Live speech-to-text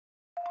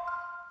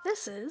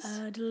This is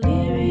a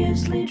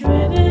Deliriously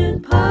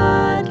Driven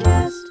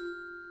podcast.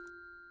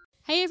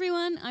 Hey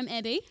everyone, I'm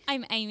Abby,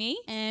 I'm Amy.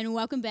 and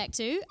welcome back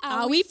to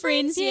Are We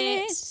Friends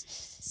Yet?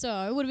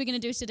 So, what are we going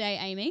to do today,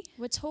 Amy?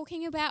 We're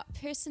talking about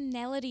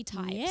personality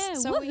types. Yeah,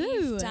 so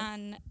woohoo. we've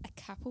done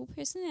a couple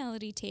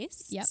personality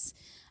tests. Yep.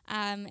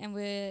 And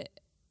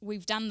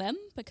we've done them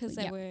because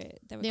they Yep. were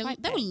They quite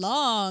were big.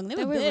 long.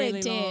 They were big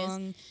really tests.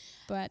 long.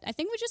 But I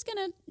think we're just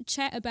going to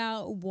chat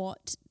about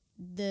what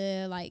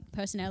the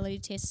personality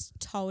tests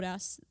told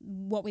us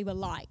what we were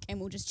like, and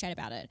we'll just chat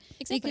about it.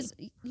 Exactly.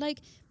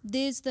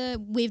 Because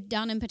we've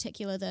done in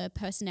particular the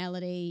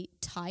personality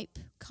type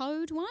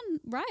code one,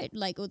 right?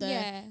 I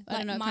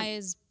don't know,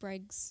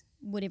 Myers-Briggs.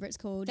 whatever it's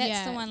called.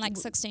 That's the one,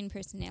 16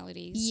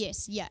 personalities.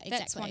 Yes, yeah, exactly.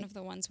 That's one of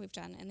the ones we've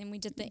done. And then we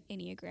did the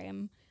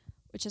Enneagram,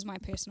 which is my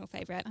personal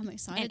favourite. I'm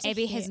excited. And to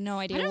Abby hear. has no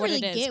idea I don't what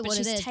really it is. get what it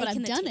she's is, but I've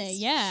taken the done test. it.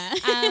 Yeah.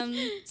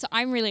 So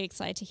I'm really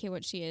excited to hear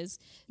what she is.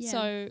 Yeah.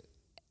 So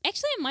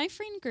actually in my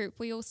friend group,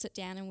 we all sit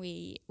down and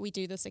we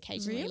do this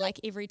occasionally, Really? like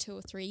every 2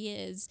 or 3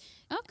 years.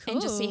 Oh, cool.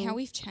 And just see how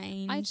we've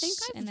changed I've-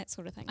 and that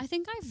sort of thing. I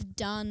think I've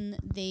done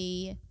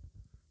the.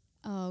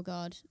 Oh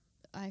God,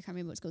 I can't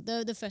remember what it's called.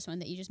 The first one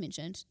that you just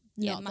mentioned.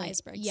 Yeah, Not the-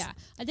 Myers-Briggs. Yeah,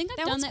 I think I've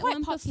That done one's that quite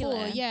one popular.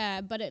 before.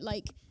 Yeah, but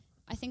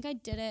I think I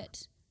did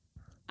it.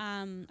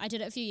 I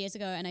did it a few years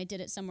ago, and I did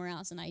it somewhere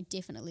else, and I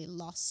definitely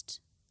lost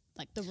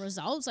the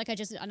results.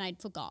 I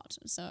forgot.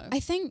 So I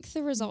think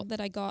the result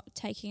that I got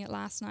taking it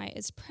last night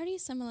is pretty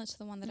similar to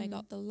the one that I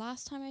got the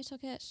last time I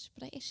took it,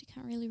 but I actually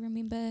can't really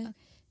remember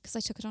because I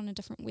took it on a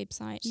different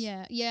website.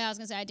 yeah, I was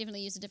gonna say I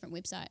definitely used a different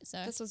website.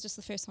 So This was just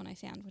the first one I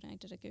found when I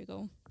did a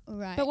Google.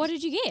 right. But what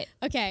did you get?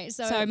 Okay,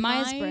 so So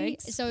my-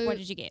 Myers-Briggs, So what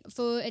did you get?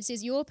 It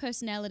says your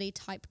personality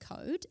type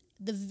code.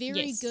 The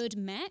very Yes. good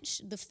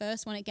match, the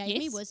first one it gave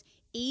me Yes. was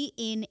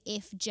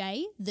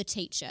ENFJ, the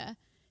teacher.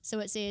 So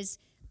it says,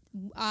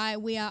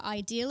 we are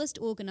idealist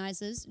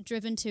organizers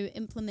driven to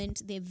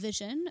implement their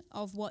vision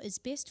of what is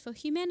best for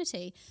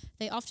humanity.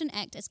 They often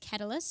act as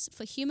catalysts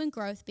for human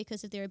growth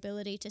because of their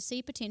ability to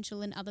see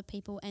potential in other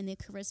people and their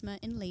charisma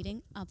in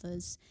leading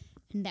others.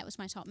 And that was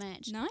my top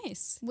match.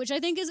 Nice. Which I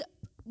think is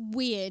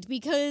weird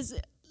because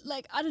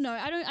I don't know.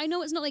 I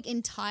know it's not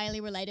entirely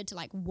related to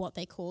what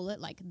they call it,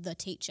 the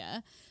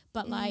teacher,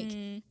 but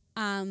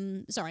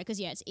sorry, because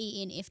it's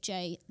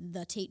ENFJ,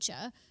 the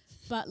teacher.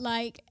 But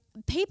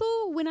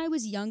people when I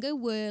was younger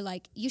were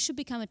you should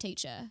become a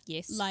teacher.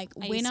 Yes. Like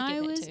I when used to I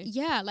get that was too.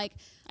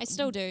 I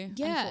still do.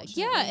 yeah,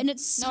 unfortunately. and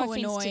it's No so offense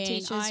annoying. to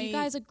teachers. You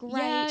guys are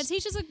great. Yeah,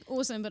 teachers are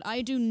awesome, but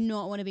I do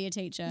not want to be a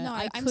teacher. No,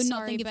 I I'm could not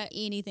sorry, think of but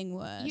anything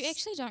worse. You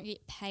actually don't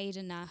get paid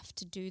enough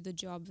to do the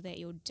job that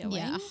you're doing.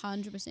 yeah,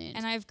 100%.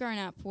 And I've grown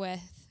up with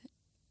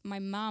my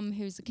mum,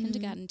 who's a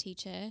kindergarten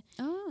teacher,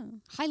 oh,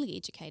 highly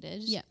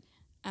educated. Yeah.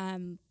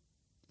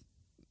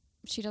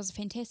 She does a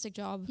fantastic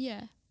job,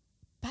 yeah.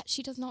 but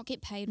she does not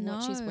get paid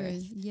what she's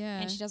worth. Yeah.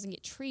 And she doesn't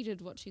get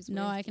treated what she's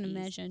No, worth. I can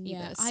imagine.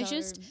 Yeah.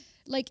 Either.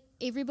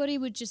 Everybody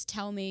would just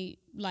tell me,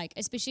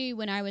 especially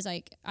when I was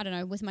I don't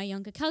know, with my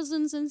younger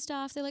cousins and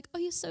stuff, they're like, oh,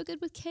 you're so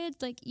good with kids.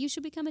 You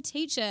should become a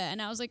teacher.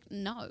 And I was like,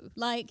 no.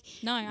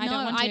 No, I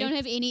don't want to. I don't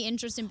have any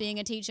interest in being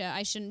a teacher.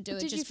 I shouldn't do But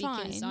it did just you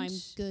because find- I'm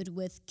good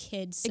with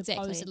kids,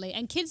 Exactly. supposedly.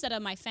 And kids that are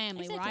my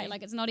family, Exactly.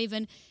 right? It's not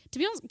even, to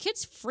be honest,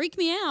 kids freak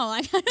me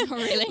out. Oh,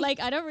 really?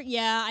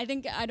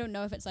 I don't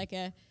know if it's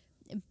a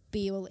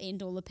be-all,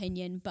 end-all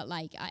opinion, but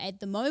at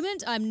the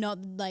moment, I'm not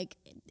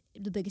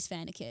the biggest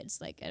fan of kids.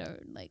 I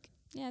don't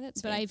Yeah,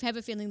 that's but fair. I have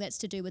a feeling that's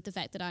to do with the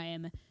fact that I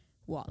am, a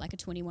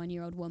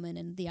 21-year-old woman,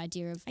 and the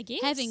idea of I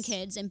guess. having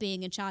kids and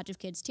being in charge of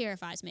kids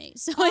terrifies me.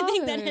 So I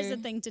think that has a Oh.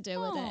 thing to do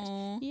with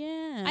Aw. it.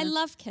 Yeah. I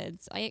love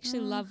kids. I actually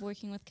love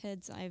working with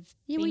kids. I've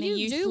yeah, been well, a you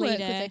youth do work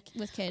leader.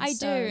 with kids. I do,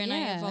 so, and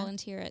yeah. I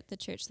volunteer at the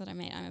church that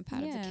I'm at. I'm a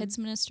part of Yeah. the kids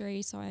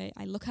ministry, so I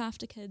look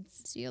after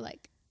kids. So you're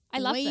I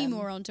love way them.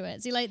 more onto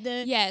it. See,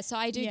 the Yeah, so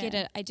I do get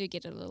Yeah. it. I do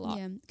get it a lot.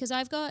 yeah, because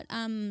I've got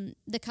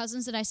the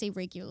cousins that I see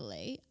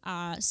regularly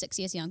are 6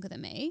 years younger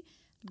than me.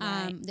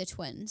 Right. They're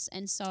twins,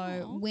 and so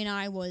Aw. when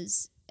I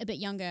was a bit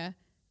younger,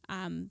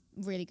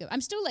 really good. I'm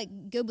still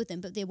good with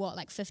them, but they're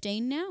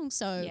 15 now,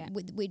 so Yeah.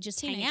 we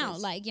just hang out,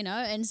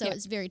 Teenagers. and so Yep.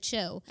 it's very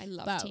chill. I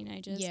love But,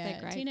 teenagers. Yeah,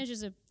 They're great.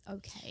 teenagers are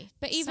okay,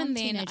 But even Some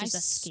then, teenagers I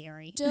are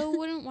scary. still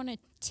wouldn't want to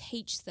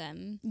teach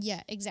them.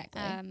 Yeah,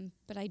 exactly.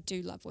 But I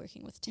do love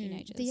working with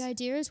teenagers. The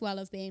idea as well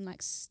of being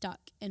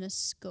stuck in a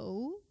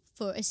school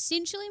for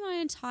essentially my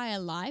entire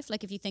life,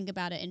 if you think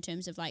about it in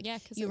terms of Yeah,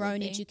 'cause it your would own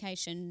be.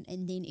 education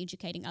and then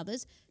educating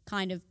others,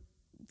 kind of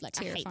I hate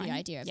the Terrifying.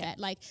 idea of Yeah.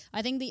 that.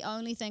 I think the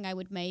only thing I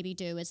would maybe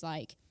do is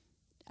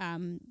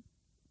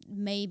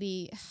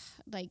maybe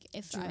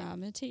if I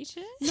drama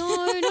teacher. no,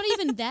 not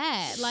even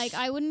that.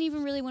 I wouldn't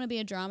even really want to be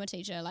a drama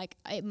teacher.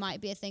 It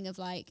might be a thing of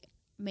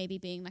maybe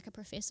being a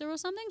professor or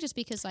something, just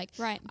because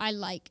Right. I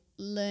like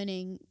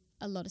learning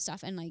a lot of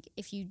stuff, and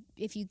if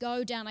you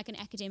go down an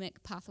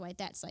academic pathway,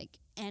 that's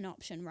an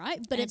option, right?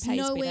 But And it it's pays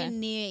nowhere better.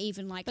 near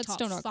even But top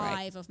still not great.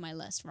 5 of my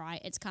list,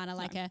 right? It's kind of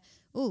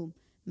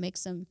make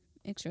some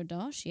extra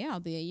dosh, yeah, I'll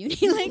be a uni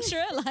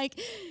lecturer. Like,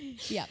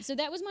 yeah. So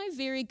that was my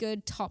very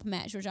good top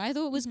match, which I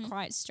thought was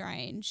quite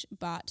strange.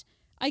 But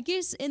I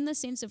guess in the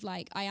sense of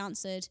like, I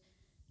answered,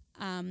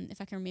 if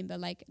I can remember,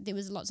 like there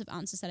was lots of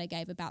answers that I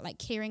gave about like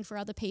caring for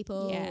other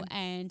people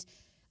and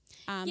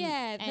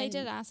they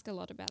did ask a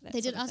lot about that.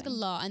 They did ask a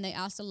lot, and they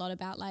asked a lot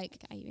about like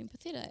are you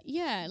empathetic?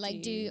 Yeah,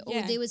 like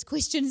there was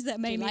questions that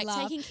made me like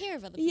laugh. taking care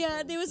of other people?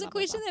 Yeah, there was a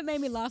question that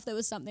made me laugh. That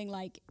was something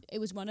like, it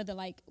was one of the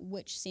like,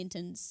 which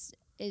sentence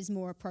is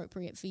more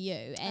appropriate for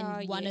you?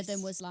 And one of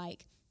them was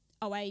like,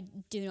 oh, I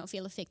do not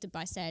feel affected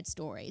by sad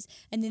stories.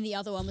 And then the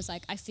other one was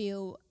like, I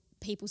feel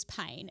people's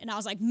pain. And I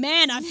was like,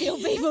 man, I feel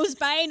people's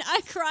pain.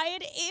 I cry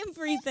at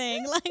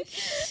everything. Like,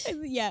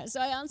 yeah. So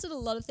I answered a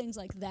lot of things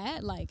like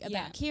that, like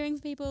about caring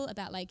for people,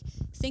 about like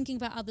thinking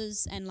about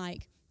others. And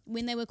like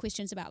when there were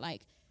questions about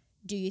like,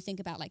 do you think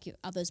about like your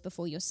others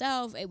before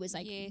yourself? It was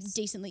like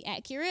decently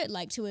accurate.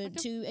 Like to a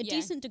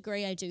decent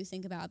degree, I do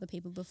think about other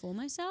people before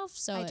myself.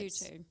 So I do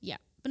too. Yeah,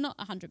 but not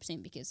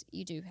 100% because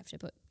you do have to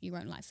put your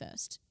own life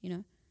first, you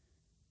know?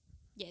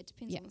 Yeah, it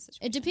depends on the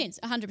situation. It depends,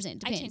 100%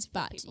 depends,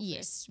 but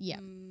yes, first. yeah. 99%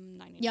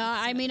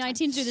 I mean, of the I time.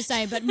 tend to do the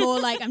same, but more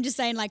like, I'm just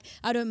saying like,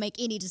 I don't make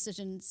any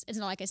decisions. It's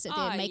not like I sit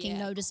there making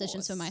no of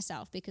decisions for course.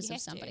 myself because You of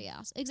have to. somebody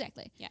else.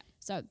 Exactly. Yeah.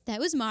 So that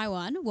was my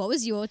one. What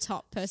was your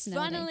top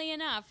personality? Funnily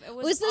enough, it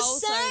Was was the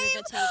also same?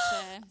 the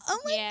teacher. Oh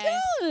my gosh.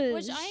 gosh.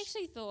 Which I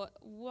actually thought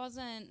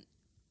wasn't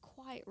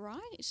quite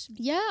right.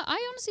 Yeah,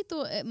 I honestly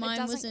thought mine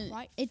doesn't wasn't.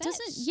 quite It fit.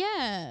 doesn't.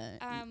 Yeah.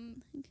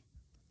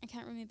 I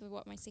can't remember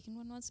what my second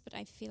one was, but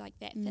I feel like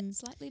that fits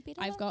slightly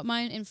better. I've got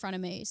mine in front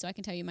of me, so I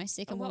can tell you my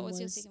second what one was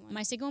your second one?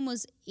 My second one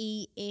was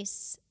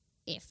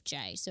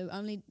ESFJ, so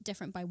only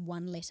different by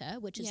one letter,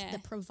 which is the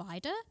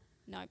provider.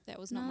 No, that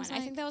was No, not I mine. was I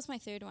like- think that was my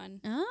third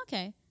one. Oh,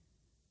 okay.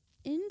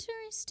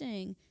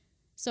 Interesting.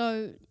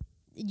 So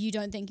you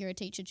don't think you're a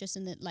teacher just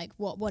in that, like,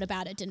 what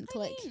about it didn't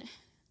click? I mean,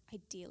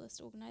 idealist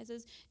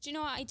organisers. Do you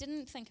know what? I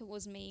didn't think it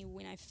was me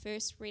when I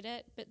first read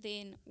it, but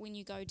then when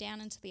you go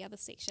down into the other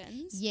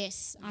sections,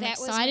 Yes, I'm that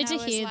was excited when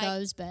to I was hear like,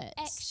 those bits.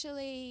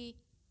 actually,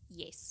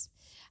 yes.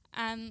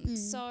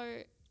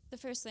 So the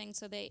first thing,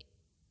 so the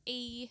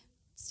E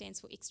stands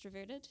for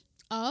extroverted.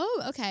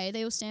 Oh, okay.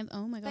 They all stand.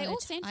 Oh my god, They all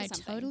stand for I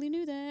something. totally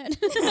knew that.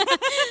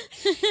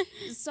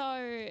 So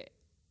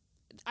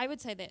I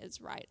would say that is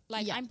right.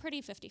 Like Yeah. I'm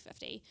pretty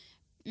 50-50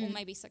 or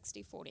maybe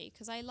 60-40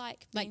 because I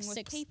like being Like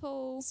with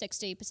people.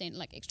 60%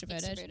 like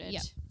extroverted. Extroverted,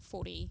 Yeah,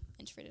 40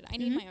 introverted. I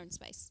need my own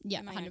space. yeah,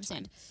 and my own 100%.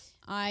 time.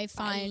 I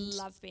But I find.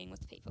 love being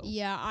with people.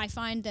 Yeah, I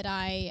find that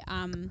I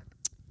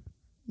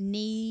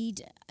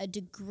need a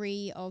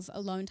degree of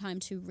alone time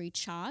to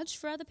recharge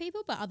for other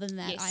people. But other than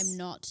that, Yes. I'm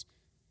not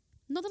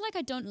that like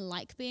I don't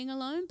like being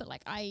alone, but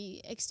like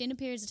I extended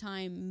periods of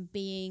time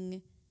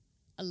being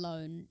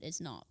alone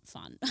is not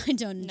fun. I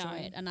don't enjoy No.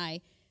 it, and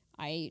I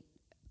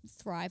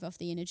thrive off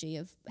the energy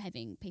of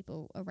having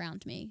people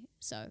around me.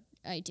 So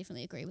I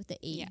definitely agree with the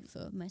E Yeah.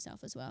 for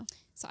myself as well.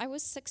 So I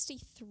was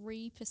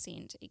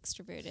 63%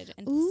 extroverted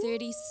and Ooh.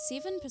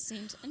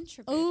 37%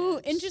 introverted. Oh,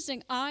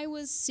 interesting. I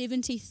was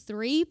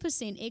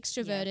 73%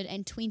 extroverted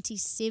and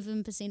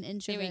 27%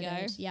 introverted.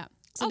 go. Yeah.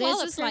 Oh, there's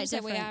well, a it slight proves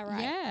that we difference. are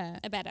right. Yeah.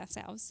 About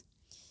ourselves.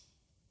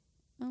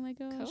 Oh my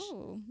gosh.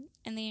 Cool.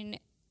 And then,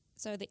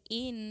 so the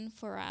N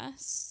for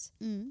us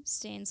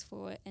stands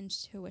for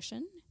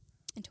intuition.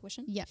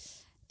 Intuition. Yeah.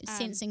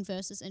 Sensing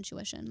versus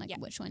intuition, like yeah.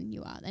 which one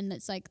you are. And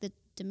it's like the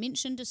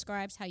dimension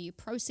describes how you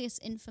process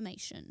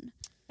information.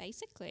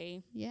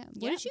 Basically. Yeah. What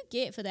Yeah. did you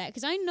get for that?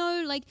 Because I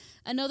know, like,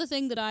 another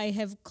thing that I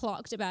have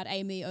clocked about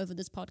Amy over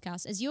this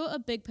podcast is you're a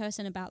big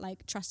person about,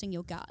 like, trusting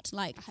your gut.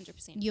 Like,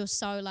 100%. you're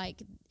so,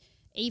 like,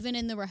 even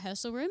in the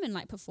rehearsal room and,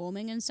 like,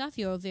 performing and stuff,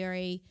 you're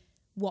very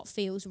what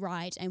feels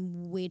right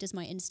and where does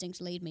my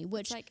instinct lead me,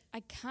 which It's like,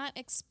 I can't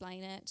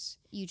explain it,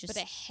 you just, but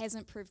it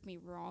hasn't proved me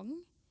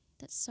wrong.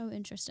 that's so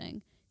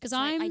interesting. Because It's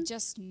like, I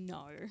just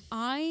know.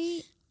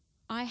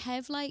 I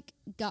have, like,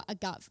 a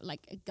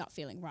gut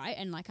feeling, right?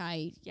 And, like,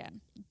 I Yeah.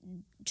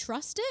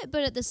 trust it,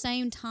 but at the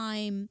same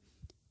time,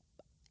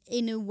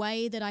 in a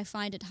way that I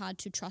find it hard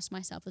to trust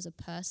myself as a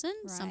person.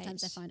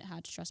 Sometimes I Right. find it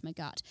hard to trust my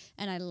gut,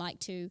 and I like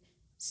to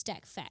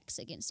stack facts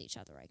against each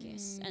other, I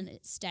guess, and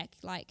stack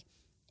like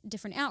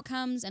different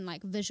outcomes and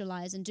like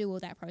visualize and do all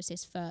that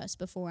process first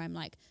before I'm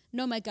like,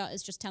 no, my gut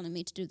is just telling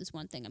me to do this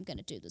one thing. I'm going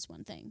to do this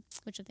one thing,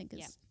 which I think is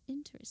Yeah.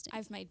 interesting.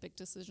 I've made big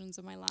decisions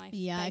in my life.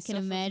 Yeah, I based can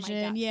off of my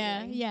imagine. gut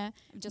Yeah, feeling. yeah.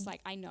 I'm just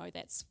like, I know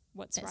that's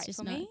what's That's right just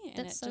for no- me.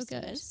 And that's it so just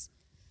good. is.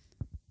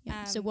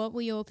 Yeah. So Um, what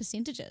were your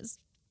percentages?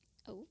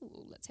 Oh,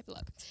 let's have a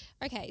look.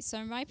 Okay,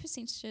 so my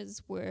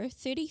percentages were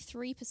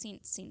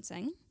 33%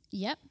 sensing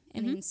Yep.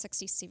 and then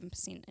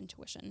 67%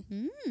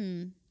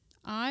 intuition.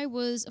 I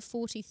was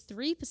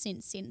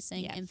 43%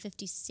 sensing Yeah. and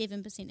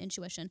 57%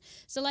 intuition.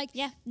 So, like,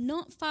 Yeah.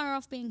 not far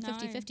off being No.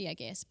 50-50, I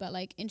guess, but,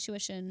 like,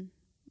 intuition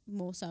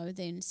more so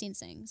than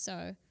sensing.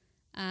 So,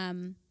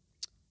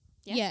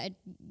 Yeah. it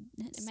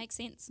It makes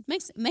sense.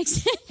 makes it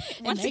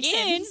Once makes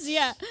again. sense,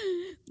 yeah.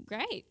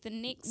 Great. The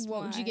next What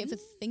one. would you get for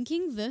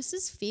thinking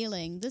versus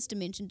feeling? This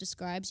dimension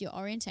describes your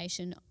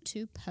orientation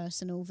to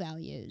personal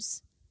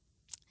values.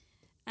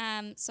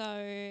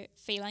 So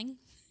feeling,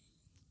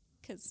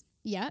 because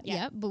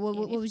Yeah. But what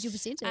was your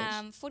percentage?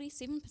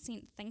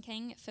 47%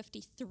 thinking,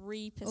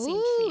 53%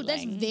 Ooh, feeling.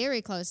 that's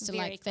very close to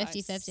Very like close.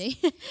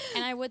 50-50.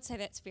 And I would say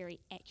that's very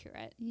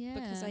accurate. Yeah.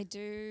 Because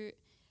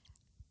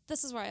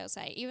this is what I'll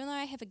say, even though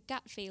I have a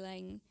gut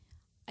feeling,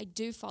 I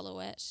do follow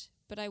it,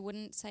 but I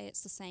wouldn't say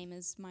it's the same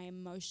as my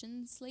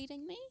emotions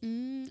leading me.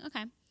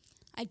 Okay.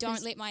 I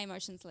don't let my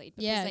emotions lead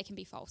because Yeah. they can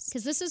be false.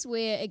 Because this is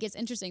where it gets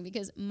interesting,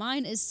 because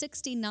mine is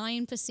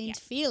 69% Yeah.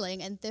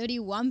 feeling and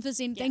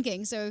 31% Yeah.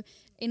 thinking. So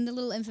in the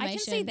little information, I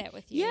can see that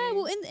with you. Yeah,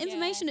 well, in the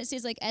information it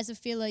says like, as a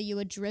feeler, you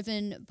are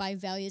driven by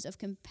values of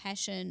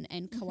compassion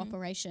and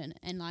cooperation,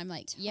 and I'm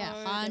like, yeah,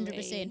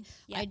 100%.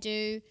 Yeah.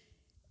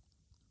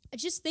 I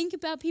just think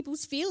about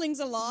people's feelings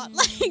a lot.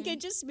 Like, I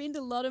just spend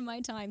a lot of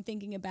my time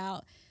thinking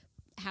about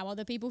how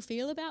other people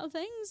feel about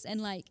things,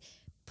 and like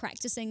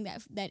practicing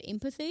that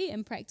empathy,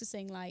 and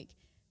practicing like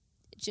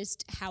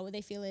just how are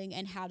they feeling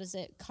and how does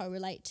it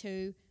correlate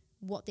to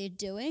what they're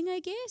doing, I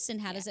guess, and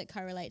how does it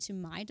correlate to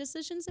my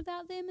decisions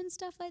about them and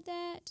stuff like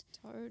that.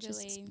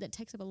 Totally. That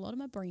takes up a lot of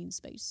my brain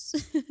space.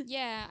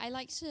 Yeah, I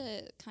like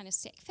to kind of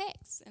stack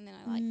facts, and then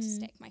I like to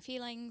stack my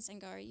feelings and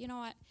go, you know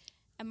what?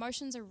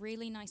 Emotions are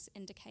really nice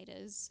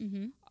indicators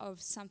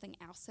of something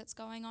else that's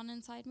going on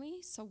inside me.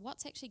 So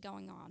what's actually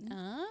going on?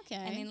 Okay.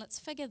 And then let's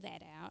figure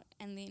that out,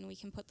 and then we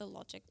can put the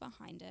logic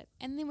behind it,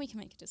 and then we can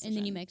make a decision. And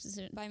then you make a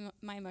decision.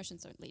 My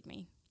emotions don't lead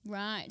me.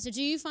 Right. So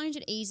do you find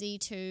it easy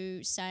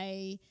to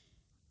say,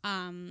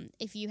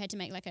 if you had to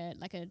make like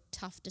a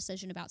tough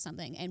decision about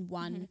something, and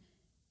one,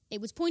 it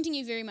was pointing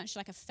you very much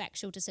like a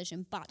factual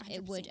decision, but 100%.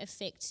 it would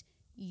affect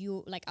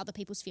your like other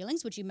people's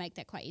feelings, would you make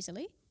that quite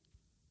easily?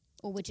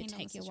 Or would Depend it on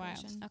take the you a while?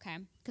 situation. Okay.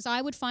 Because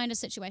I would find a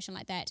situation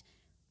like that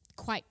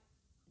quite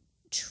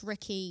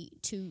tricky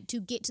to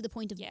get to the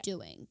point of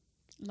doing.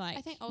 Like,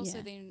 I think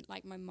also then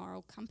like my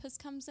moral compass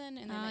comes in,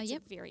 and then makes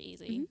yep. it very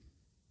easy.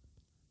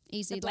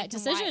 Easy the like black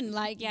and decision. white.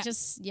 Like Yeah.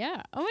 just,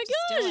 yeah. Oh my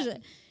Just do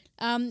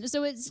gosh.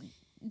 So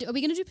are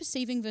we going to do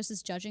perceiving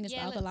versus judging as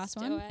Yeah, well, the let's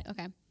last do one? it.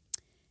 Okay.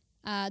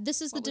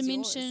 This is What the was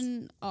yours?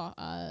 dimension.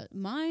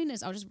 Mine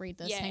is. I'll just read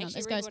this. Yeah, Hang on.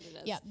 actually This read goes. what it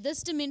is. Yeah,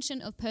 this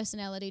dimension of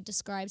personality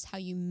describes how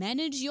you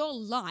manage your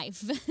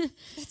life.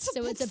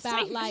 So it's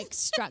about like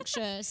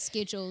structure,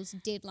 schedules,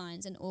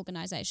 deadlines, and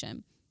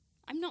organization.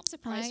 I'm not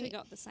surprised we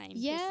got the same.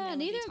 Yeah,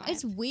 personality neither. type.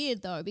 It's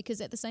weird though, because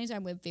at the same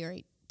time we're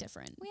very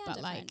different. We are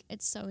but like different.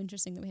 it's so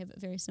interesting that we have a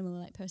very similar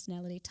like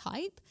personality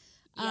type.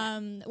 Yeah.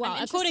 Well,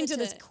 I'm according to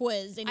interested this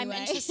quiz, anyway.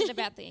 I'm interested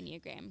about the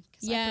Enneagram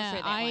because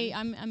Yeah, I prefer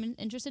that one. I'm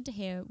interested to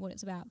hear what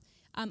it's about.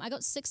 I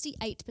got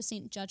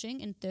 68%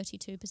 judging and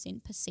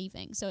 32%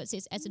 perceiving. So it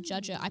says, as a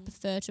judger, I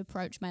prefer to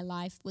approach my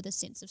life with a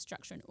sense of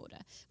structure and order,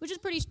 which is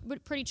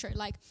pretty true.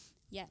 Like,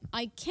 Yeah.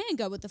 I can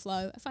go with the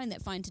flow. I find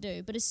that fine to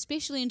do, but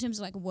especially in terms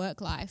of like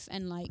work life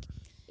and like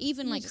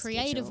even You like need to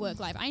creative schedule. work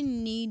life, I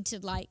need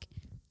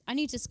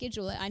to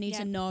schedule it. I need to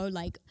Yeah. know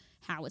like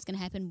how it's going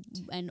to happen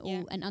and all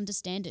Yeah. and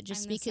understand it,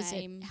 just I'm the because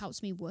same. it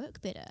helps me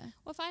work better.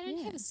 Well, if I don't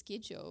have Yeah. a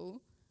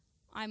schedule,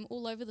 I'm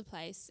all over the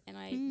place and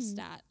I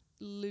start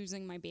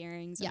losing my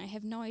bearings Yeah. and I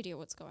have no idea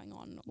what's going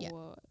on, Yeah.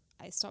 or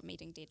I stop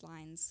meeting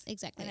deadlines.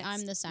 Exactly. And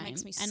I'm it's- the same.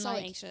 Makes me and so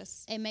like,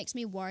 anxious. it makes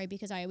me worry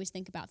because I always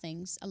think about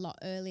things a lot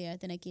earlier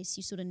than I guess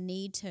you sort of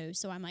need to.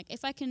 So I'm like,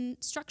 if I can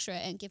structure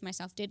it and give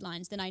myself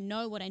deadlines, then I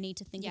know what I need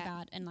to think Yeah.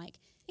 about and like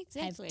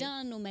Exactly. have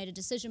done or made a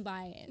decision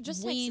by It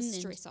just when. takes the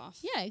and- stress off.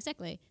 Yeah,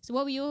 exactly. So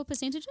what were your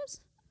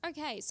percentages?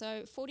 Okay,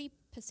 so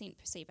 40%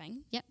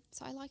 perceiving. Yep.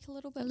 So I like a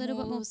little bit little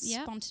bit more more,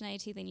 yeah.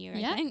 spontaneity than you,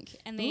 Yeah. I think.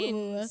 And then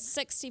Ooh.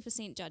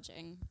 60%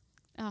 judging.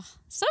 Oh,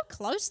 so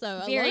close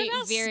though. Very, a lot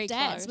of our very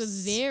stats were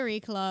close. very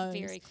close.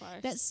 Very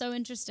close. That's so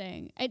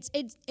interesting.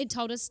 It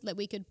told us that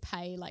we could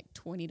pay like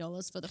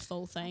 $20 for the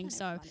full thing. don't have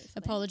So money for that.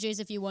 apologies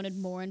if you wanted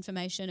more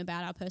information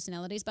about our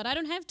personalities, but I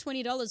don't have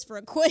 $20 for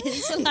a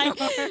quiz. Like,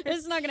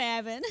 it's not gonna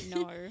happen.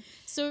 No.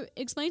 So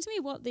explain to me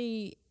what how do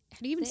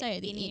you even The say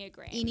it? The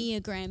Enneagram.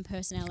 Enneagram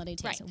personality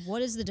test. Right.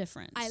 What is the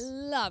difference? I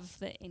love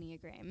the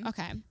Enneagram.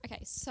 Okay. Okay,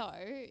 so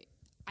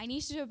I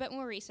need to do a bit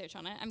more research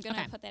on it. I'm going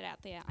to Okay. put that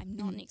out there. I'm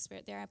not an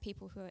expert. There are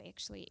people who are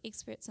actually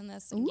experts in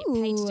this and get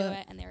paid to do Ooh.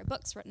 it, and there are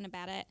books written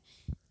about it.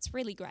 It's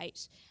really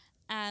great.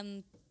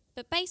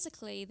 But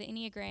basically, the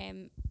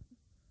Enneagram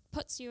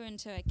puts you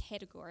into a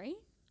category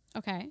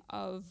Okay.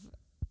 of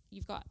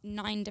you've got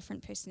 9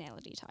 different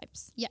personality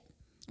types. Yep.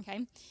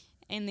 Okay.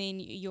 And then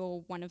you're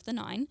one of the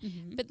 9.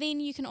 Mm-hmm. But then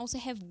you can also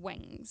have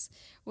wings,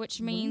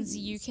 which means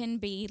you can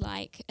be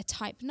like a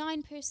type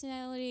 9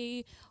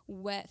 personality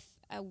with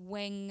a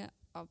wing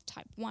of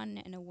type 1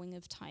 and a wing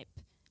of type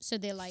So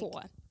they're like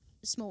 4.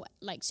 small,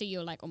 like, so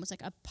you're like almost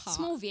like a part.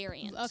 Small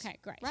variant. Okay,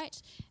 great.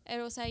 Right?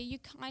 It'll say you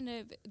kind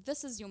of,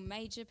 this is your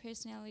major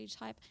personality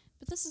type,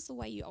 but this is the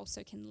way you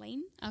also can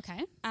lean.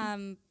 Okay.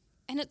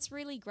 And it's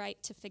really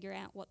great to figure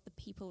out what the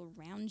people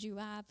around you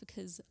are,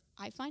 because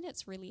I find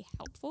it's really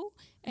helpful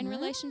in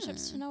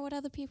relationships to know what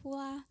other people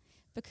are,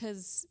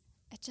 because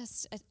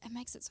it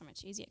makes it so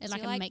much easier. It 'Cause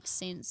like you're it makes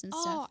sense and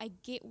oh, stuff. I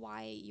get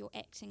why you're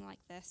acting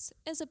like this.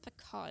 Is it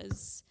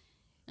because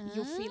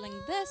you're feeling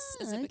this?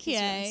 Is it because you're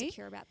Okay.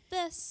 insecure about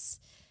this?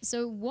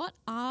 So what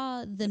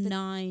are the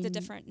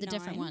different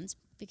different nine? ones?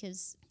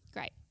 Because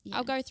Great. Yeah.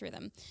 I'll go through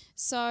them.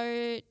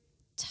 So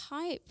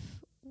type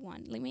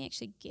 1, let me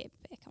actually get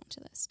back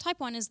onto this. Type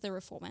 1 is the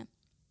reformer.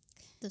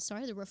 the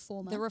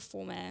reformer. The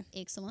reformer.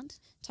 Excellent.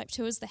 Type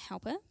 2 is the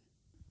helper.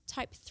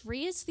 Type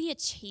 3 is the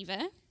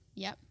achiever.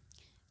 Yep.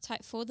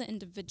 Type 4, the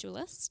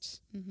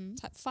individualist. Mm-hmm.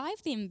 Type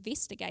 5, the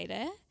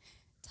investigator.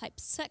 Type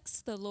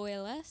 6, the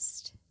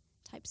loyalist.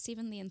 Type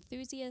 7, the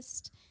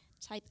enthusiast.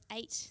 Type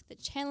 8, the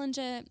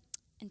challenger.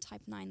 And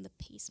type 9, the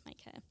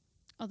peacemaker.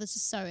 Oh, this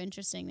is so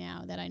interesting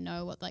now that I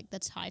know what like the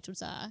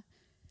titles are.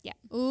 Yeah.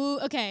 Ooh,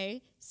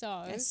 okay.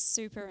 So That's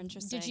super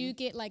interesting. did you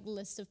get like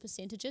lists of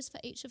percentages for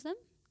each of them?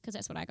 Because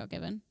that's what I got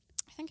given.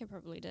 I think I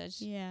probably did.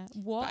 Yeah.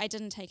 But What? I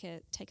didn't take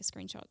a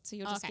screenshot, so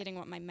you're just Okay. getting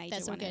what my major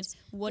That's all one good. is.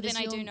 What But is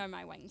then your I do know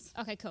my wings.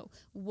 Okay, cool.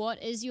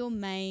 What is your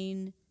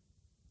main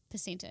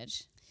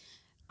percentage?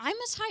 I'm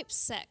a type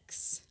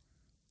 6.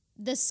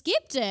 The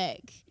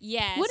skeptic.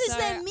 Yeah. What does so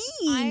that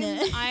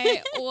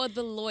mean? or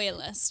the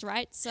loyalist,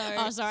 right? So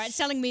Oh, sorry. It's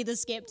telling me the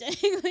skeptic,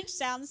 which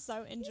sounds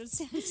so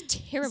interesting. sounds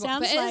terrible.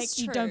 Sounds but like it's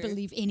you don't true.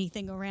 believe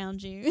anything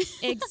around you.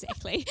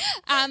 Exactly.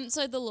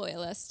 So the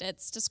loyalist,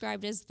 it's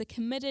described as the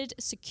committed,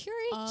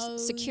 Oh.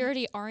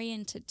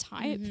 security-oriented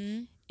type,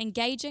 Mhm.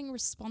 engaging,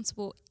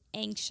 responsible,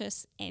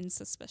 anxious, and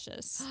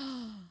suspicious.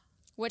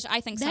 Which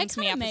I think That sums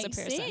me up kinda as a makes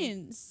person.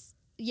 sense.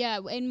 Yeah,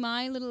 in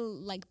my little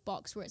like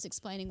box where it's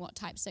explaining what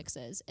type 6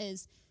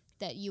 is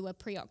that you are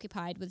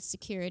preoccupied with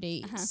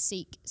security,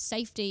 seek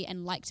safety,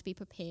 and like to be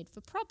prepared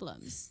for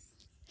problems.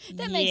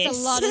 That makes a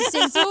Yes. lot of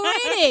sense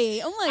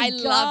already. Oh my I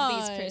god.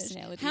 love these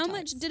personality How types.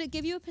 much did it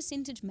give you a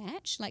percentage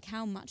match? Like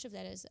how much of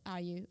that are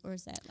you, or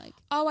is that like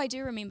Oh, I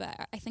do remember.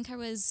 I think I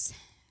was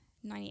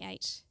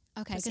 98.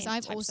 okay? Because percent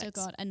I've type also 6.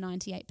 got a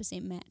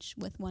 98% match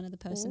with one of the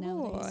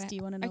personalities. Ooh. Do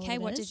you want to know? Okay,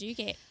 what what it did is? you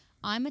get?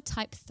 I'm a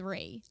type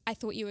 3. I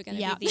thought you were going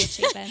to Yeah. be the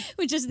achiever.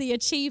 Which is the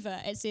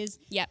achiever. It says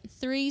Yep.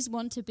 3s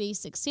want to be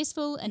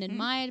successful and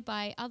admired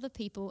by other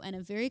people and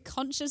are very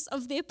conscious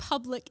of their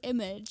public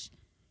image.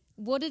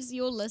 What does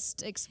your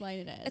list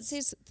explain it as? It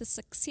says the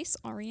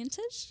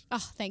success-oriented.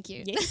 oh, thank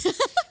you. Yes.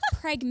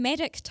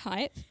 Pragmatic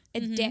type,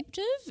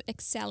 adaptive,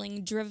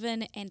 excelling,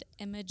 driven, and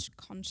image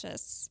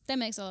conscious. That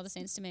makes a lot of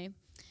sense to me.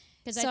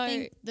 Because So- I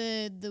think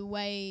the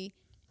way,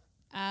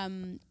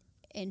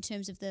 in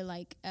terms of the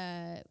like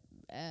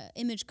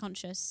image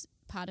conscious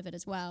part of it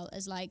as well,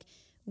 is like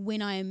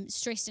when I'm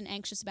stressed and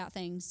anxious about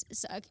things,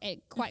 so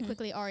it quite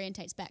quickly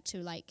orientates back to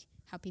like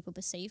how people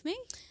perceive me.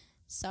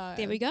 So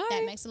There we go.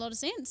 That makes a lot of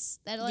sense.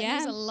 That like, Yeah.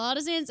 makes a lot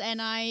of sense. And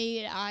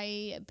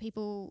I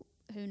people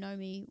who know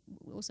me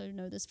also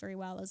know this very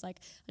well. Is like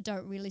I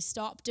don't really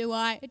stop, do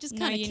I? I just No,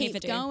 kind of you keep never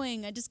do.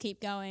 going. I just keep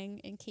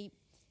going and keep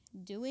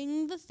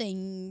doing the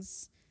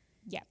things.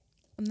 Yeah.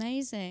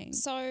 Amazing.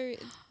 So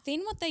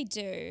then what they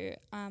do,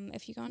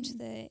 if you go onto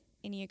the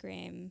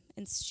Enneagram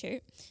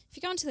Institute, if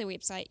you go onto their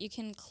website, you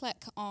can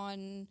click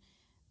on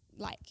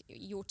like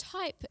your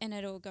type and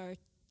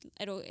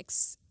it'll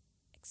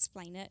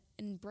explain it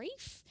in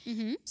brief.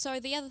 Mm-hmm. So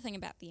the other thing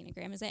about the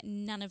Enneagram is that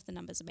none of the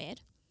numbers are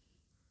bad.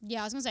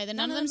 Yeah, I was gonna say that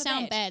None none of of them them are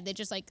sound bad. bad. They're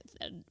just like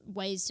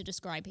ways to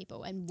describe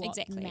people and what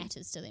Exactly.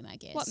 matters to them, I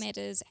guess. What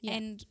matters Yeah.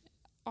 and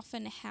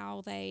often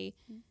how they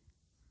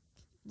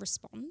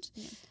respond.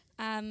 Yeah.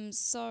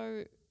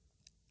 So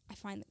I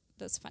find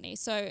this funny.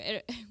 So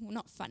well,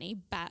 not funny,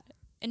 but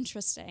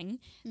interesting.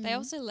 They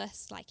also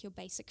list like your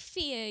basic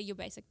fear, your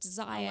basic Oh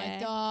desire. my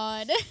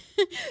god.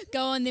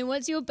 Go on then.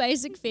 What's your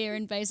basic fear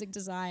and basic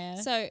desire?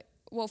 So,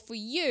 well, for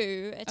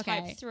you, a Okay.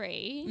 type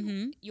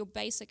 3, your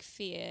basic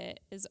fear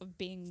is of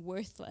being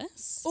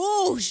worthless.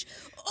 Oh,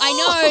 I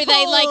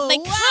know they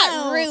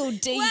cut real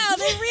deep. Wow,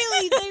 they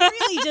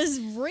really just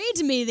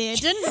read me there,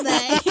 didn't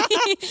they?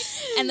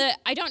 And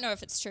I don't know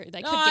if it's true.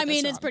 They could Oh, get I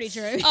mean, this it's wrong. pretty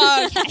true.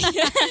 Oh,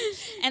 okay.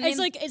 And it's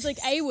then, like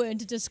a word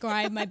to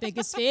describe my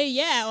biggest fear,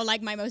 yeah, or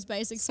like my most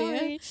basic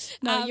sorry. fear.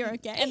 No, you're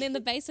okay. And then the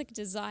basic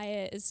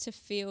desire is to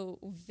feel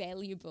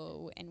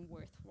valuable and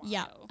worthwhile.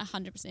 Yeah,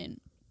 100%.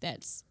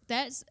 That's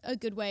a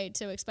good way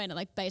to explain it,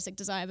 like basic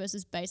desire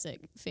versus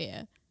basic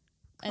fear.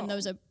 Cool. And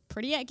those are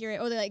pretty accurate,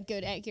 or they're like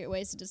good, accurate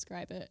ways to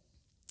describe it.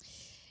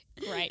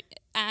 Great.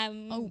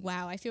 Oh,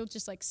 wow. I feel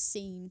just like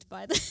seened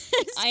by this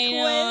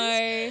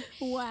I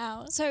quiz. know.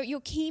 Wow. So your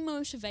key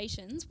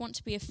motivations want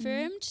to be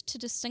affirmed, to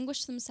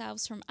distinguish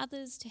themselves from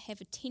others, to have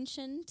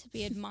attention, to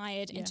be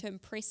admired, Yeah. and to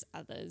impress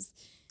others.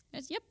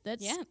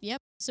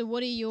 Yep. So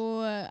what are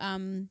your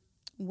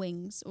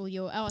wings or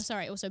your,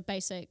 also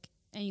basic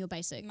and your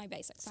basic? My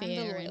basics. I'm Fear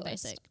the and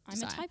loyalist. basic I'm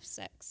desire. a type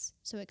 6.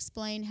 So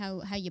explain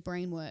how your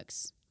brain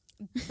works.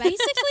 Basically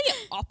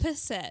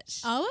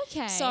opposite. Oh,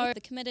 okay. So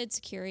the committed,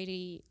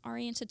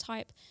 security-oriented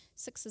type.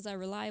 6s are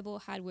reliable,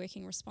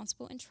 hardworking,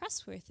 responsible, and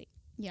trustworthy.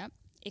 Yep.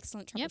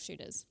 Excellent Yep.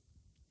 troubleshooters.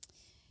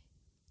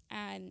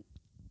 And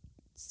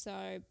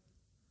so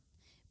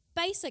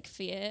basic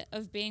fear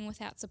of being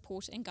without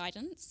support and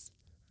guidance.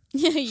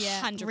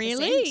 Yeah. 100%.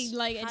 Really?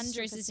 Like it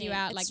stresses you 100%.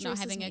 out, It like not stresses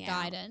having a me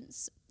out.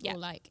 guidance. Yeah. Or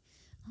like,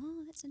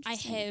 oh, that's I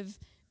interesting. have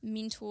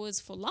mentors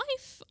for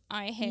life.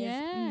 I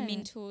have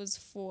mentors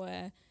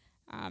for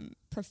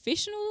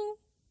professional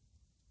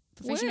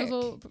work.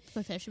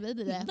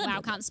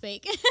 Wow, can't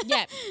speak.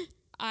 Yeah,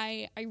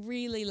 I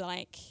really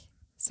like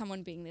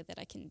someone being there that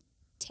I can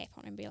tap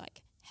on and be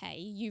like, hey,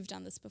 you've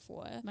done this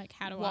before. Like,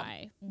 how do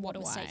what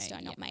mistakes do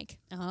I not make?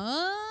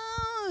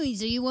 Oh,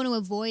 so you want to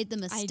avoid the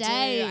mistakes.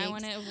 I do. I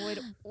want to avoid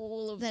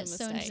all of the mistakes.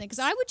 That's so interesting, because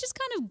I would just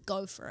kind of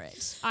go for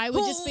it. I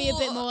would just be a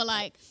bit more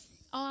like,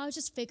 I'll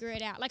just figure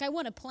it out. Like, I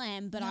want a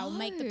plan, but I'll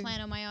make the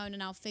plan on my own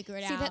and I'll figure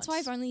it out. See, that's why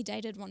I've only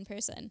dated one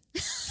person.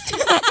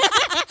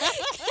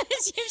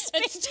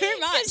 It's too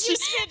much. You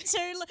spent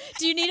too long.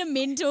 Do you need a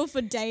mentor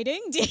for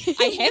dating?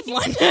 I have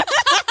one.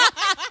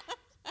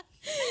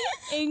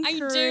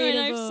 Incredible. I do, and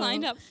I've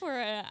signed up for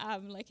a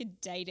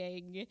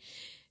dating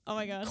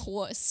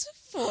course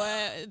for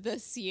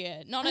this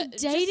year. Not a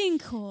dating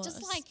course.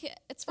 Just like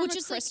it's from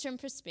a Christian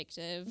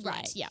perspective,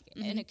 right? Like,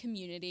 in a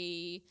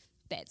community,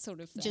 that sort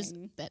of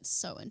thing. That's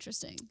so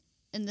interesting.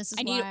 And this is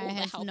I why I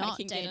have not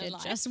dated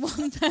just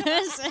one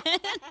person.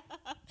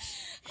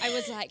 I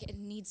was like, it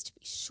needs to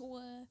be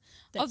sure.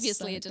 That's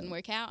Obviously, so it didn't cool.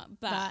 work out,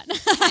 but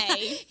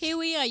hey, here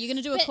we are. You're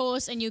gonna do a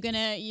course, and you're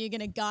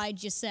gonna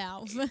guide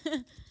yourself.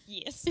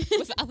 Yes,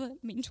 with other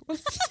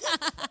mentors.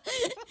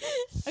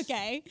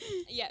 Okay.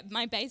 Yeah,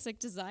 my basic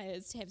desire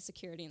is to have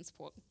security and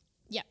support.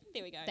 Yeah,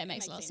 there we go. That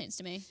makes a lot of sense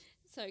to me.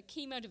 So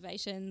key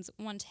motivations: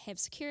 1, to have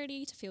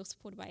security, to feel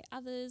supported by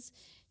others,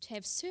 to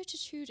have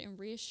certitude and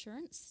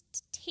reassurance,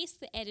 to test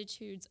the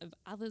attitudes of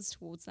others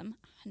towards them,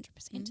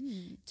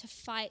 100%, to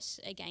fight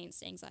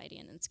against anxiety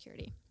and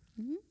insecurity,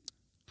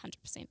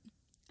 100%.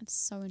 It's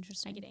so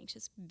interesting. I get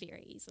anxious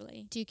very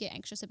easily. Do you get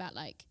anxious about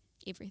like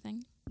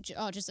everything?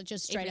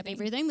 Just straight up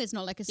everything? There's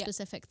not like a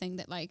specific thing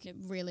that like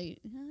really...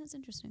 Oh, that's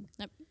interesting.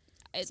 Nope.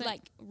 It's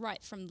like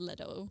right from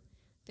little...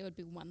 There would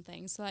be one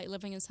thing. So, like,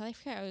 living in South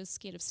Africa, I was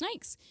scared of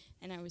snakes.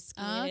 And I was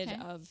scared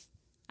of,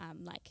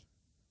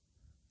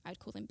 I'd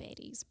call them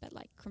baddies, but,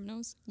 like,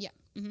 criminals. Yeah.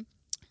 Mm-hmm.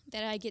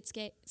 That I get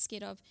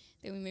scared of.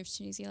 Then we moved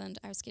to New Zealand.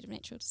 I was scared of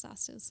natural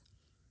disasters.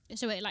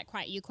 So,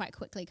 you quite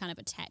quickly kind of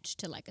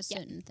attached to, like, a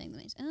certain thing.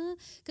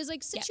 Because,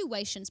 like,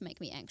 situations make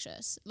me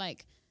anxious.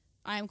 Like,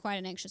 I am quite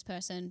an anxious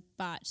person,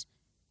 but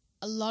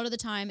a lot of the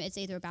time it's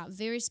either about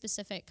very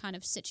specific kind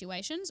of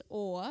situations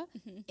or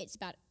it's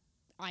about...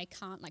 I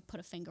can't like put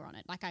a finger on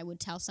it. Like I would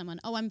tell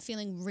someone, oh, I'm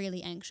feeling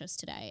really anxious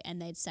today.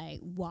 And they'd say,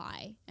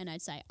 why? And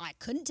I'd say, I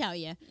couldn't tell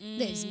you.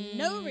 There's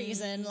no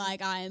reason.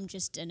 Like I am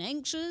just an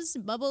anxious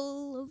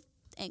bubble of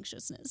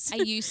anxiousness. I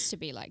used to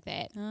be like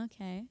that.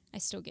 Okay. I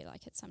still get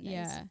like it some days.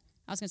 Yeah.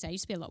 I was going to say, I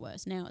used to be a lot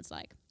worse. Now it's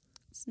like,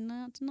 it's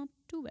not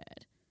too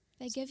bad.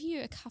 They give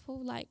you a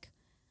couple like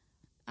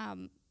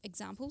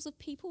examples of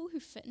people who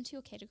fit into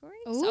your category.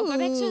 Ooh, so I'll go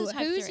back to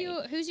type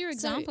 3. Who's your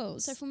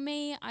examples? So for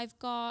me, I've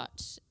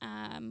got... who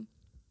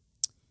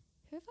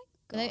have I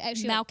got? They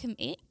actually Malcolm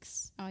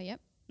X. Oh,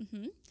 yep.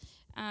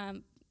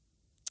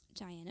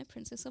 Diana,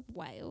 Princess of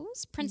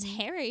Wales. Prince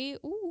Harry.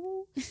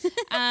 Ooh.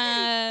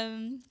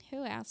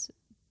 Who else?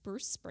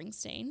 Bruce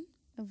Springsteen.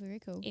 Oh, very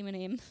cool.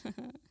 Eminem.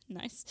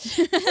 Nice.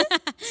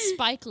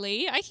 Spike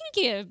Lee. I can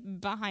get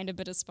behind a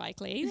bit of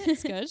Spike Lee.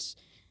 That's good.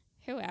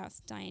 Who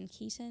else? Diane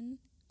Keaton.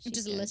 She's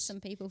just good. list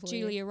some people for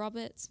Julia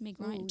Roberts, Meg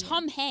Ryan, yeah.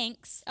 Tom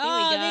Hanks. There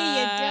oh, we go.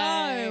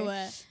 There you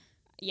go.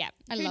 Yeah.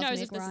 I Who love knows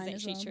Meg if this Ryan is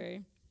actually as well. true?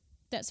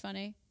 That's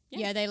funny. Yeah.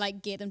 Yeah, they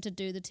like get them to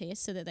do the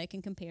test so that they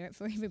can compare it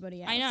for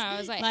everybody else. I know. I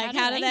was like,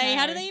 how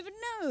do they even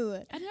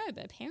know? I don't know,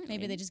 but apparently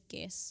Maybe they just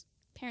guess.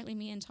 Apparently,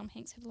 me and Tom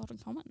Hanks have a lot in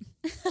common.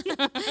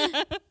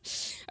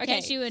 Okay,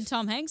 catch you and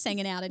Tom Hanks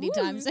hanging out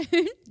anytime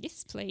soon.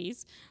 Yes,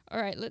 please. All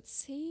right, let's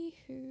see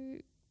who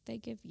they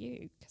give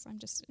you because I'm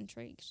just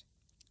intrigued.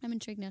 I'm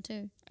intrigued now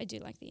too. I do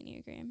like the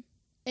Enneagram.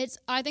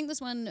 I think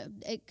this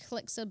one, it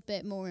clicks a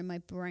bit more in my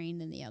brain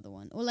than the other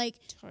one. Or like,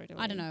 Totally.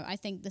 I don't know. I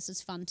think this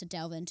is fun to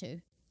delve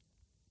into.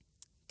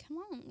 Come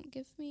on,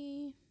 give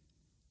me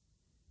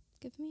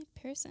a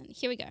person.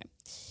 Here we go.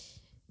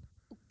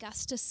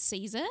 Augustus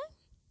Caesar.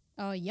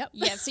 Oh, yep.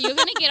 Yeah, so you're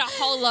going to get a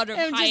whole lot of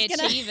I'm high just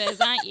gonna- achievers,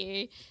 aren't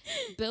you?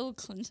 Bill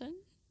Clinton.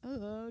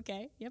 Oh,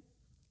 okay. Yep.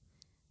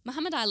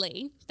 Muhammad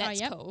Ali. That's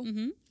yep. cool.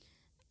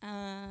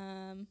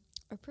 Mm-hmm.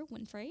 Oprah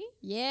Winfrey.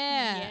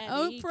 Yeah.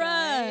 there you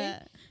Oprah.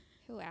 go.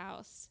 Who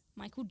else?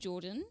 Michael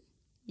Jordan.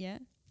 Yeah.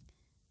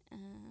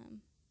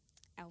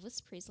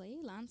 Elvis Presley,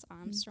 Lance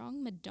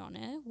Armstrong,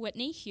 Madonna,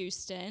 Whitney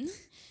Houston,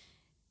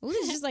 Oh,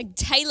 this is just like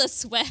Taylor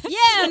Swift.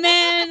 yeah,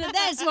 man.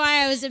 That's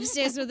why I was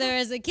obsessed with her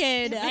as a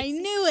kid. I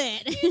knew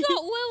it. You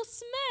got Will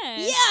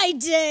Smith. Yeah, I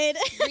did.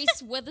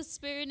 Reese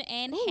Witherspoon,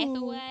 Anne Ooh.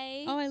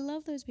 Hathaway. Oh, I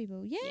love those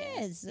people.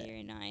 Yes.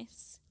 Very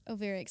nice. Oh,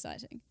 very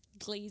exciting.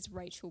 Glee's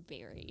Rachel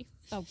Berry.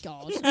 Oh,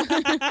 God.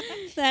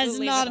 That's We'll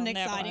leave not it an on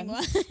that exciting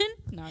one. one.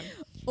 No.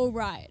 All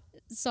right.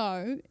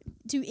 So,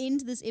 to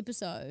end this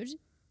episode,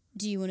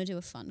 do you want to do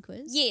a fun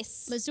quiz?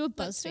 Yes. Let's do a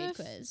Let's do BuzzFeed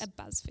quiz. A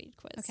BuzzFeed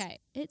quiz. Okay.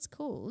 It's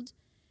called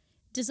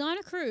Design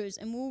a Cruise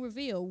and we'll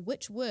reveal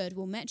which word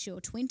will match your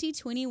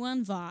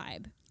 2021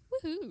 vibe.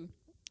 Woohoo.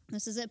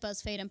 This is it,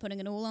 BuzzFeed. I'm putting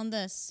it all on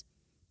this.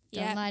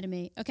 Don't Yeah. lie to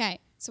me. Okay.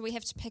 So we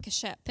have to pick a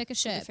ship. Pick a for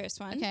ship. The first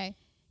one. Okay.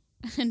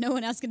 No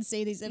one else can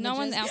see these images. No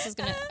one else is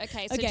gonna.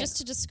 Okay, so Okay. just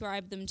to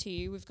describe them to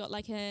you, we've got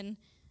like an.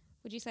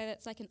 Would you say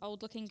that's like an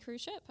old-looking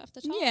cruise ship up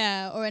the top?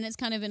 Yeah, and it's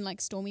kind of in like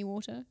stormy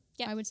water,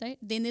 Yep. I would say.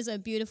 Then there's a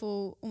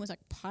beautiful, almost like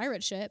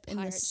pirate ship in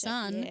the Pirate ship,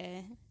 sun.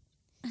 Yeah.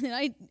 And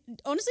then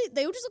honestly,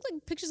 they all just look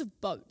like pictures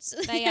of boats.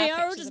 They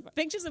are all pictures just of boats.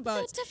 pictures of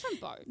They're boats.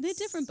 different boats. They're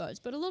different boats,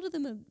 but a lot of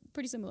them are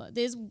pretty similar.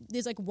 There's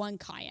like one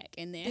kayak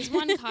in there. There's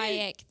one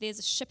kayak. There's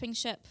a shipping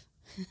ship.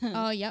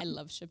 Oh, yeah. I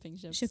love shipping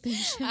ships. Shipping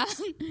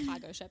ships.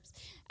 Cargo ships.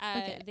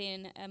 Okay.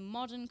 Then a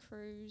modern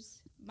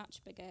cruise,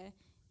 much bigger,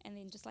 and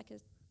then just like a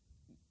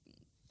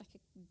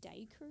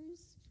day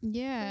cruise.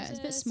 Yeah, it's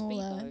a bit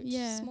smaller. Speedboat,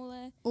 Yeah.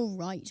 smaller. All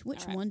right.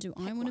 Which All right, one do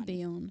I pick want to one.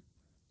 be on?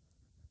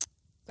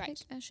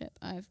 Great. Pick a ship.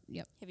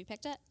 Yep. Have you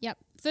picked it? Yep.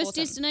 First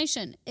Awesome.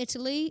 destination: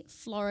 Italy,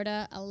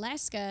 Florida,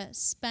 Alaska,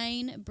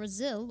 Spain,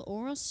 Brazil,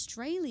 or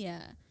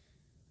Australia.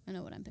 I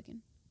know what I'm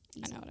picking.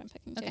 I know what I'm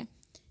picking Okay. too.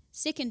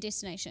 Second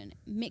destination: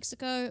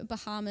 Mexico,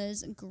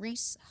 Bahamas,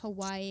 Greece,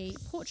 Hawaii,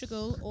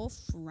 Portugal, or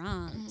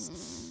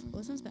France.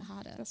 Well, this one's a bit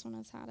harder. This one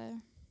is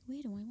harder.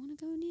 Where do I want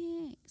to go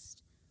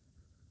next?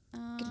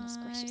 Goodness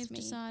gracious I've me.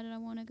 decided I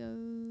want to go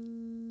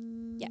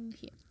here.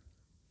 Okay.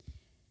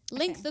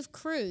 Length of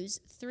cruise: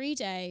 3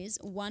 days,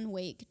 1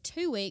 week,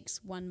 2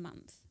 weeks, 1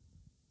 month.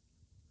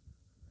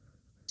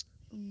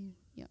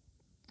 Yep.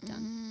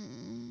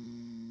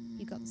 Done.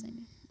 You got the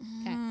same.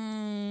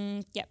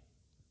 Okay. Yep.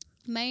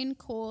 Main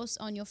course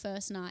on your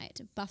first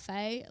night: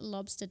 buffet,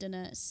 lobster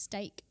dinner,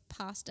 steak,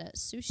 pasta,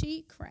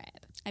 sushi, crab.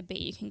 I bet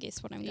you can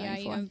guess what I'm Yeah, going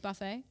you for. going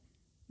buffet?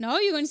 No,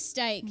 you're going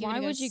steak. You're Why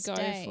gonna would you go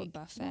for steak.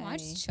 buffet? No, I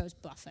just chose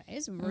buffet.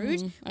 It's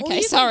rude. All okay,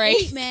 you sorry.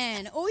 Can eat,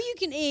 man. All you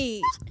can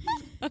eat.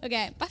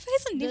 Okay.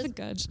 Buffets are never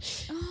good.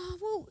 Oh,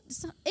 well,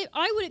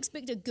 I would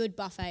expect a good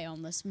buffet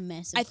on this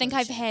massive. I think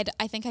cruise I've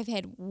ship.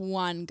 had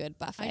one good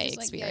buffet I just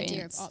like the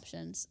idea of experience.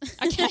 options.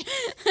 Okay.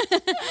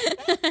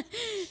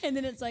 And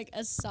then it's like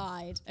a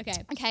side. Okay.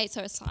 Okay,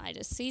 so a side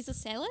is Caesar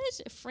salad,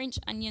 a French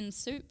onion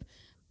soup,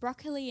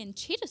 broccoli and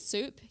cheddar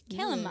soup,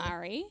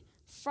 calamari,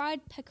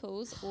 fried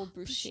pickles, or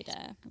bruschetta.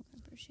 I'm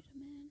going bruschetta,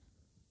 man.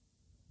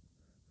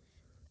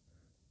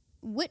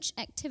 Which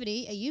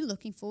activity are you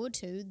looking forward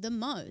to the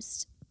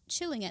most?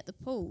 Chilling at the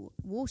pool,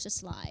 water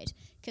slide,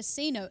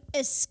 casino,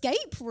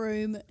 escape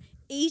room,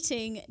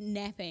 eating,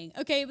 napping.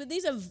 Okay, but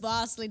these are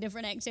vastly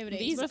different activities.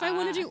 These What if I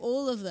want are. to do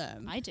all of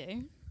them? I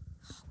do.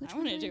 Which I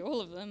one want to do all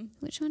of them.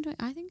 Which one do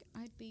I think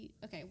I'd be...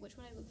 Okay, which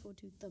one I look forward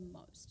to the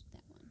most?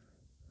 That one.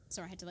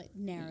 Sorry, I had to like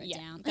narrow it Yeah,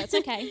 down. that's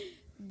okay.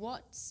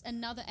 What's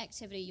another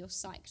activity you're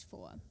psyched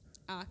for?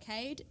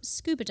 Arcade,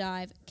 scuba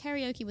dive,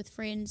 karaoke with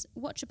friends,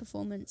 watch a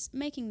performance,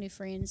 making new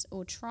friends,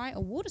 or try a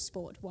water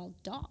sport while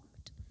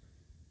docked.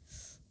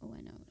 Oh,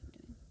 I know what I'm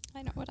doing.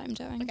 I know what I'm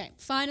doing. Okay,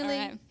 finally,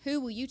 Alright. who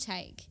will you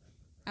take?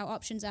 Our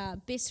options are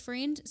best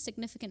friend,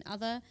 significant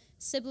other,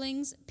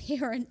 siblings,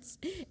 parents,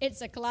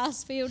 it's a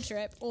class field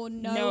trip, or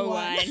no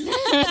one.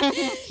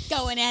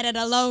 Going at it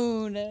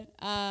alone.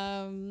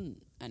 I know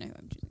who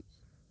I'm choosing.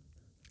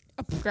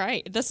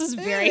 Great. This is Ooh,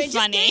 very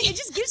funny. It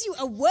just gives you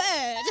a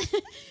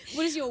word.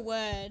 What is your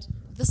word?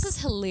 This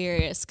is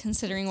hilarious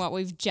considering what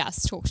we've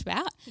just talked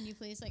about. Can you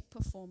please like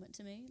perform it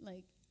to me?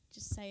 Like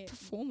just say it.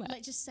 Perform it?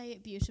 Like just say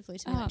it beautifully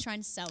to me. Like try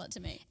and sell it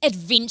to me.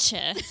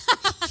 Adventure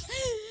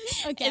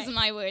Okay. is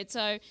my word.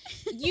 So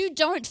you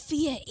don't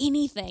fear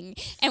anything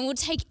and will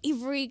take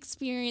every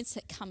experience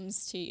that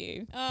comes to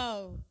you.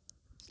 Oh,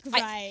 I,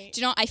 great.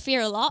 do you know, I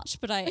fear a lot,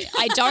 but I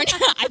don't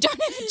I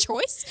don't have a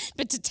choice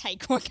but to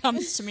take what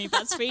comes to me.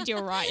 BuzzFeed,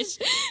 you're right.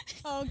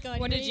 Oh God.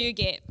 What did you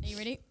get? Are you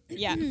ready?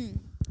 Yeah.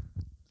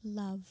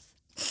 Love.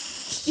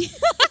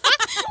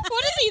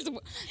 What are these?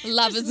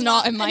 Love is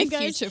not in my And it goes,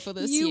 future for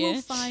this you year.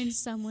 will find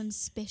someone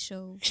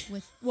special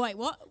with. Wait,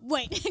 what?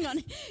 Wait, hang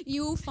on.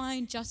 You will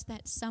find just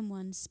that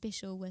someone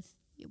special with.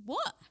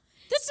 What?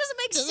 This doesn't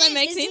make sense. Doesn't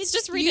make It sense? says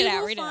Just read it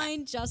out, You read it will out.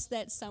 find just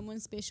that someone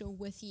special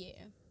with you.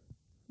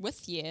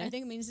 With year. I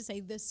think it means to say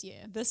this year.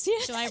 This year.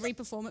 Shall I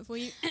re-perform it for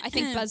you? I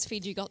think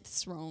BuzzFeed, you got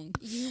this wrong.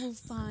 You will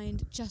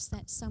find just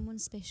that someone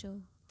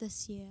special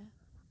this year.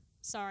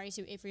 Sorry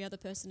to every other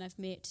person I've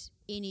met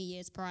any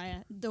years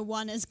prior. The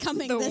one is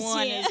coming The this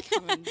one year. is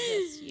coming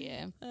this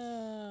year.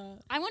 Uh,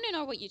 I want to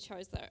know what you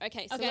chose though.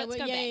 Okay, so Okay, let's well,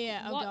 go yeah, back. yeah,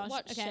 yeah. Oh, what gosh,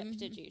 what okay. ship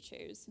did you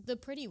choose? the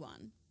pretty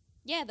one.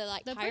 Yeah, the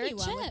The pirate pretty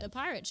one ship. with the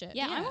pirate ship.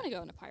 yeah, I want to go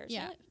on a pirate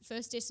Yeah. ship.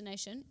 First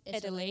destination, Italy.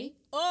 Italy.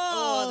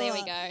 Oh, there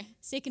we go.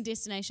 Second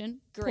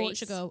destination, Greece.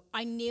 Portugal.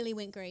 I nearly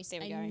went Greece.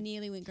 There we I go.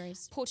 nearly went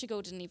Greece.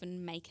 Portugal didn't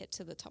even make it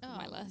to the top of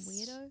my list.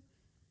 Weirdo.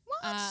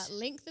 What?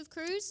 Length of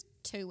cruise,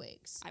 2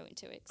 weeks. I went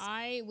 2 weeks.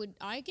 I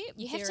get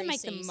You have to very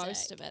make the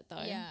most seasick. of it,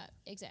 though. Yeah,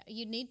 exactly.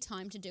 You need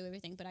time to do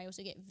everything, but I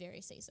also get very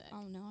seasick.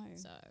 Oh no.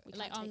 So We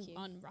like can't take you.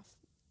 on rough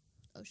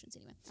oceans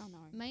anyway. Oh no.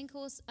 Main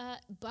course,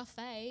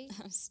 buffet.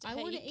 Steak. I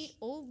want to eat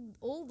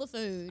all the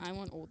food. I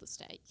want all the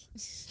steak.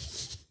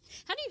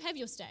 How do you have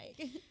your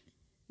steak?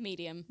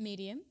 Medium.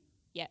 Medium.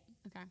 Yeah.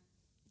 Okay.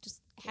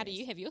 Just How do curious.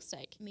 you have your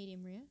steak?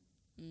 Medium rare.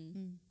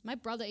 My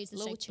brother eats the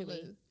Little steak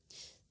chewy. blue.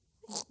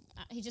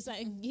 He just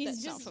like he's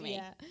That's just not for me.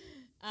 Yeah.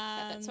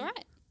 But that's all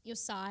right. Your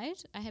side,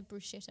 I had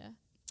bruschetta.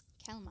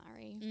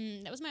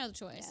 Calamari. That was my other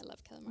choice. Yeah, I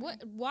love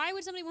calamari. Why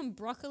would somebody want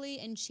broccoli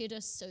and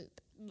cheddar soup?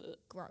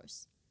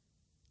 Gross.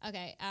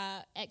 Okay,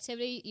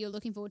 activity you're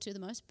looking forward to the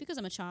most, because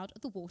I'm a child,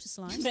 the water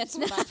slide. That's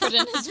what I put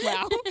in as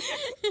well.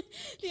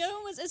 The other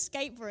one was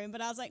escape room, but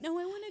I was like, no,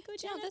 I want to go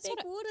down that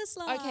big water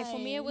slide. Okay, for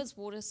me it was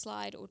water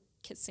slide or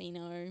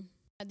casino.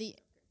 The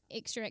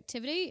extra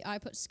activity, I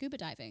put scuba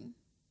diving.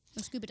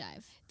 Or scuba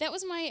dive. That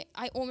was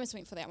I almost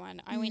went for that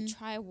one. I went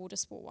try a water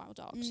sport while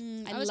docked.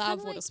 I was love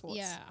kinda water like, sports.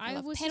 Yeah, I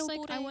love was just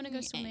like, I want to go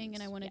paddleboarding swimming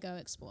and I want to go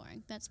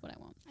exploring. That's what I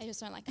want. I just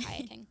don't like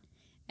kayaking.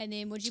 And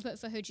then what'd you put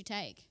for who'd you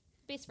take?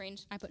 Best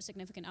friend. I put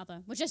significant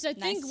other, which I still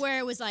Nice. think where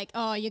it was like,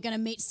 oh, you're going to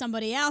meet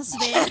somebody else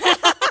there.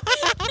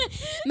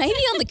 Maybe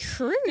on the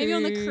cruise. Maybe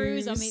on the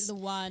cruise I'll meet the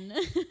one.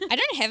 I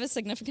don't have a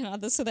significant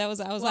other, so I was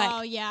well,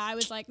 like, yeah, I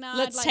was like, no,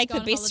 let's I'd like take to go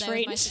the on best holiday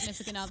with my friend.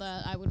 significant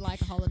other. I would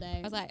like a holiday.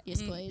 I was like,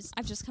 yes, please.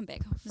 I've just come back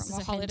This from is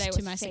a holiday hint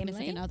with to my family.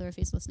 significant other if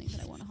he's listening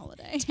that I want a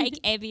holiday. Take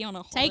Abby on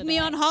a holiday. Take me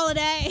on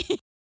holiday.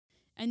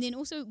 And then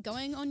also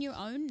going on your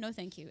own, no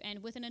thank you.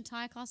 And with an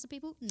entire class of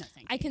people, no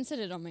thank you. I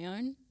considered on my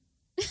own.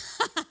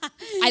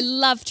 I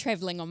love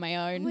traveling on my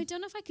own. Oh, I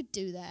don't know if I could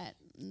do that.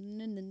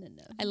 No.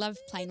 I love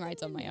plane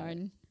rides on my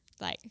own.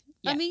 Like,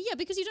 I mean, yeah,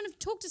 because you don't have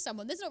to talk to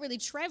someone. That's not really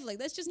traveling.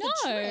 That's just no,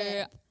 the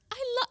trip.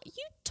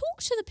 you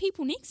talk to the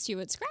people next to you.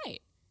 It's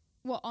great.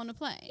 What, on a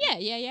plane?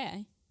 Yeah.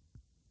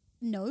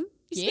 No.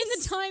 You Yes.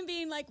 spend the time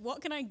being like,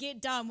 what can I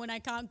get done when I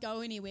can't go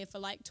anywhere for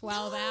like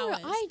 12 No, hours?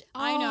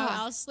 I know. oh.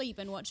 I'll sleep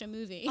and watch a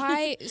movie.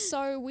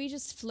 So we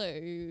just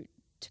flew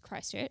to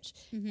Christchurch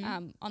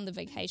on the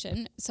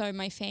vacation. So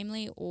my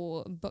family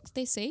all booked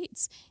their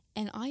seats,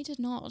 and I did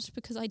not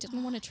because I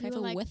didn't want to You were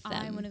travel like, with them.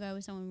 I want to go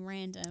with someone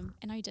random.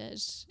 And I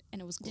did,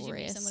 and it was Did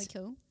glorious. you meet somebody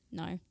cool?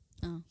 No,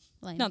 Oh,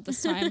 lame. not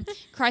this time.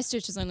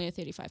 Christchurch is only a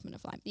 35-minute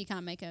flight. You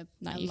can't make a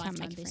No, you can't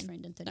lifetime make a best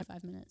friend. friend in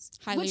 35 minutes.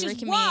 Highly Which is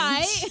recommend.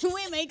 why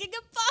we're making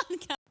a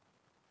podcast.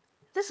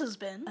 This has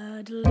been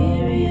a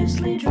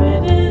deliriously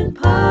driven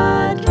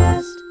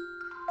podcast.